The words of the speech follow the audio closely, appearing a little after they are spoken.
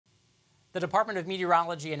The Department of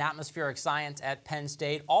Meteorology and Atmospheric Science at Penn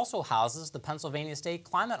State also houses the Pennsylvania State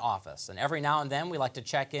Climate Office. And every now and then we like to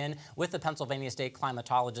check in with the Pennsylvania State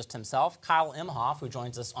climatologist himself, Kyle Imhoff, who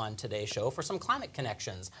joins us on today's show for some climate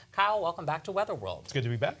connections. Kyle, welcome back to Weather World. It's good to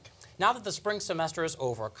be back. Now that the spring semester is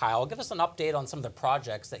over, Kyle, give us an update on some of the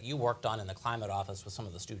projects that you worked on in the climate office with some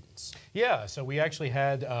of the students. Yeah, so we actually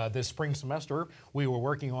had this spring semester, we were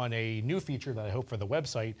working on a new feature that I hope for the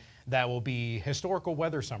website that will be historical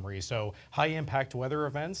weather summaries. So high impact weather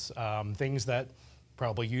events, things that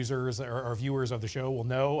probably users or viewers of the show will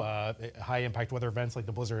know, high impact weather events like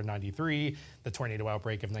the blizzard of '93, the tornado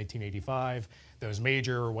outbreak of 1985, those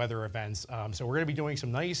major weather events. So we're going to be doing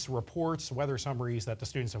some nice reports, weather summaries that the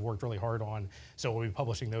students have worked really hard on. So we'll be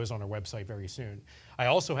publishing those on our website very soon. I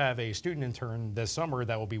also have a student intern this summer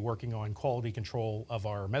that will be working on quality control of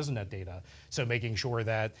our Mesonet data. So making sure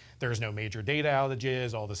that there's no major data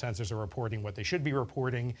outages, all the sensors are reporting what they should be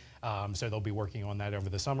reporting. So they'll be working on that over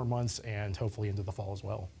the summer months and hopefully into the fall as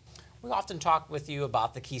well. We often talk with you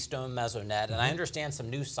about the Keystone Mesonet, and I understand some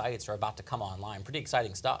new sites are about to come online. Pretty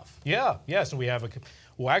exciting stuff. Yeah. So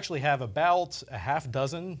we'll actually have about a half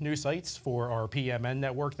dozen new sites for our PMN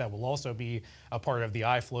network that will also be a part of the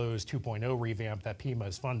iFlows 2.0 revamp that PEMA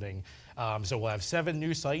is funding. So we'll have 7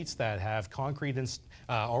 new sites that have concrete,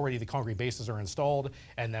 already the concrete bases are installed,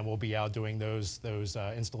 and then we'll be out doing those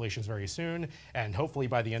installations very soon. And hopefully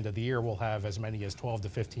by the end of the year, we'll have as many as 12 to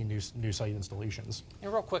 15 new site installations.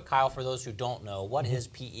 And real quick, Kyle, for those who don't know, what is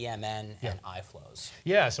PEMN and iFlows?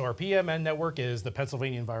 Yeah, so our PMN network is the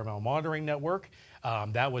Pennsylvania Environmental Monitoring Network.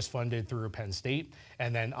 That was funded through Penn State.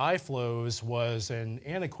 And then iFlows was an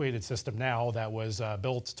antiquated system now that was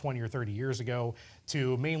built 20 or 30 years ago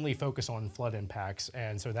to mainly focus on flood impacts.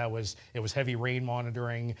 And so it was heavy rain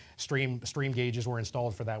monitoring, stream gauges were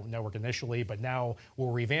installed for that network initially, but now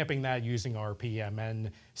we're revamping that using our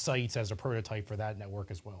PMN sites as a prototype for that network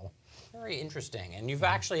as well. Very interesting. And you've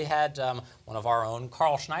actually had one of our own,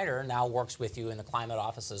 Carl Schneider, now works with you in the climate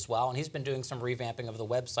office as well, and he's been doing some revamping of the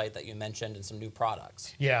website that you mentioned and some new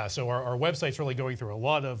products. Yeah, so our website's really going through a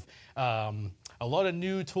lot of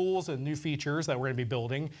new tools and new features that we're going to be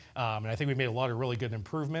building, and I think we made a lot of really good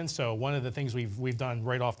improvements. So one of the things we've done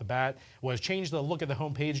right off the bat was change the look of the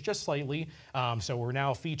homepage just slightly. So we're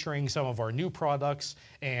now featuring some of our new products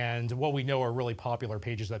and what we know are really popular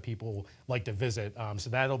pages that people like to visit. So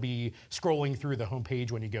that'll be scrolling through the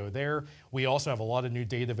homepage when you go there. We also have a lot of new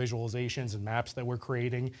data visualizations and maps that we're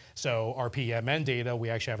creating. So our PMN data, we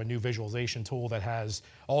actually have a new visualization tool that has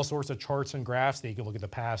all sorts of charts and graphs that you can look at the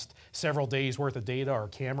past several days worth of data. Our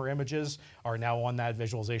camera images are now on that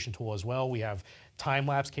visualization tool as well. We have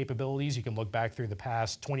time-lapse capabilities. You can look back through the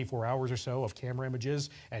past 24 hours or so of camera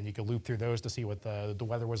images, and you can loop through those to see what the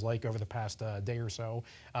weather was like over the past day or so.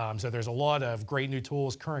 So there's a lot of great new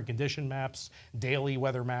tools, current condition maps, daily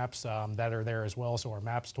weather maps that are there as well. So our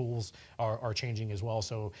maps tools are changing as well.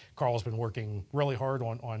 So Carl's been working really hard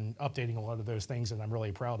on updating a lot of those things, and I'm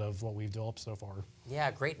really proud of what we've developed so far.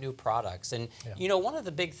 Yeah, great new products. And you know, one of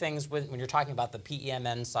the big things when you're talking about the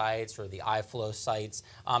PEMN sites or the iFlow sites,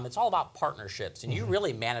 it's all about partnerships. And you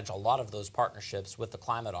really manage a lot of those partnerships with the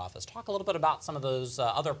Climate Office. Talk a little bit about some of those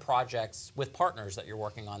other projects with partners that you're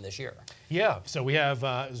working on this year. Yeah, so we have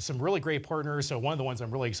some really great partners. So one of the ones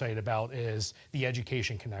I'm really excited about is the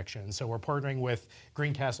Education Connection. So we're partnering with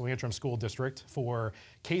Greencastle Antrim School District for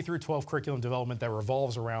K through 12 curriculum development that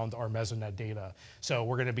revolves around our Mesonet data. So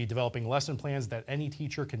we're going to be developing lesson plans that any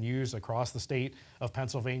teacher can use across the state of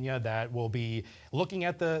Pennsylvania that will be looking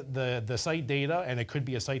at the site data, and it could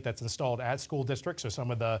be a site that's installed at school districts. So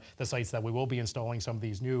some of the sites that we will be installing, some of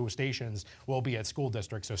these new stations, will be at school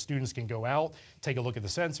districts. So students can go out, take a look at the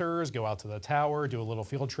sensors, go out to the tower, do a little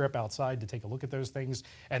field trip outside to take a look at those things,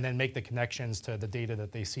 and then make the connections to the data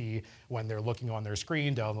that they see when they're looking on their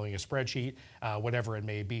screen, downloading a spreadsheet, whatever it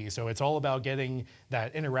may be. So it's all about getting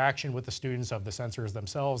that interaction with the students of the sensors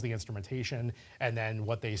themselves, the instrumentation, and then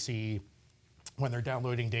what they see when they're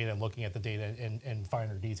downloading data and looking at the data in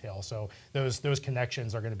finer detail. So those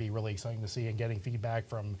connections are going to be really exciting to see, and getting feedback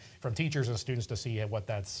from teachers and students to see what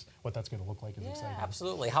that's going to look like is exciting. Yeah,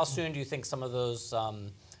 absolutely. How soon do you think some of those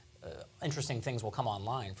interesting things will come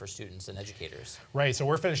online for students and educators? Right, so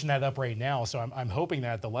we're finishing that up right now. So I'm hoping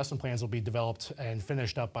that the lesson plans will be developed and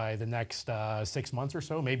finished up by the next 6 months or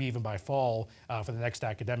so, maybe even by fall. For the next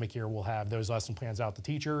academic year, we'll have those lesson plans out to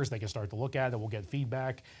teachers. They can start to look at it, we'll get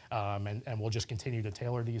feedback, and we'll just continue to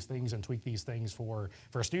tailor these things and tweak these things for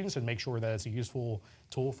students and make sure that it's a useful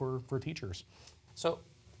tool for teachers. So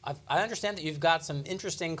I understand that you've got some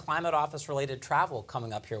interesting climate office related travel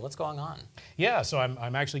coming up here. What's going on? Yeah, so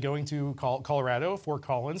I'm actually going to Colorado. Fort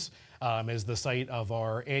Collins is the site of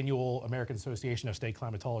our annual American Association of State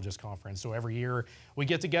Climatologists conference. So every year we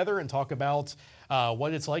get together and talk about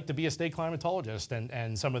what it's like to be a state climatologist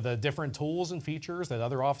and some of the different tools and features that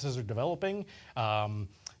other offices are developing.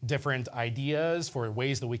 Different ideas for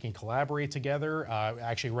ways that we can collaborate together.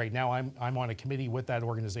 Actually, right now I'm on a committee with that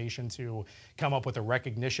organization to come up with a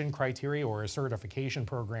recognition criteria or a certification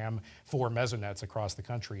program for mesonets across the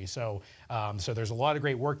country. So, so there's a lot of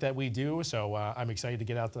great work that we do. So I'm excited to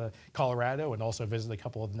get out to Colorado and also visit a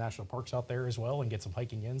couple of the national parks out there as well and get some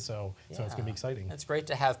hiking in. So, so it's going to be exciting. It's great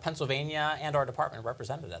to have Pennsylvania and our department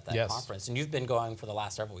represented at that conference. And you've been going for the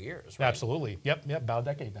last several years, right? Absolutely. Yep, about a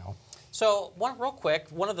decade now. So real quick,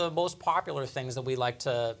 one of the most popular things that we like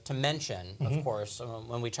to mention, of course,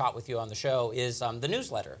 when we chat with you on the show is the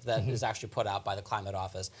newsletter that is actually put out by the Climate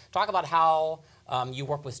Office. Talk about how you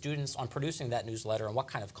work with students on producing that newsletter and what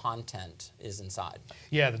kind of content is inside.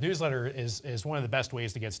 Yeah, the newsletter is one of the best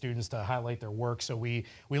ways to get students to highlight their work. So we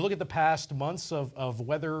look at the past months of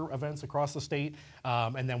weather events across the state,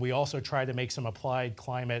 and then we also try to make some applied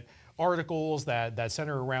climate articles that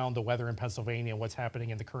center around the weather in Pennsylvania and what's happening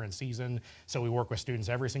in the current season. So we work with students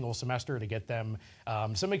every single semester to get them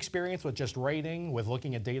some experience with just writing, with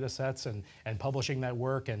looking at data sets and publishing that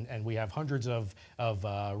work. And we have hundreds of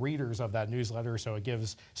readers of that newsletter, so it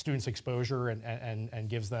gives students exposure and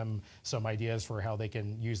gives them some ideas for how they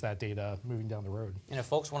can use that data moving down the road. And if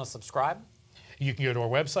folks want to subscribe? You can go to our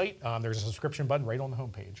website. There's a subscription button right on the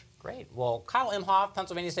homepage. Great. Well, Kyle Imhoff,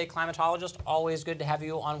 Pennsylvania State climatologist, always good to have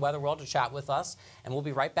you on Weather World to chat with us. And we'll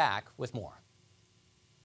be right back with more.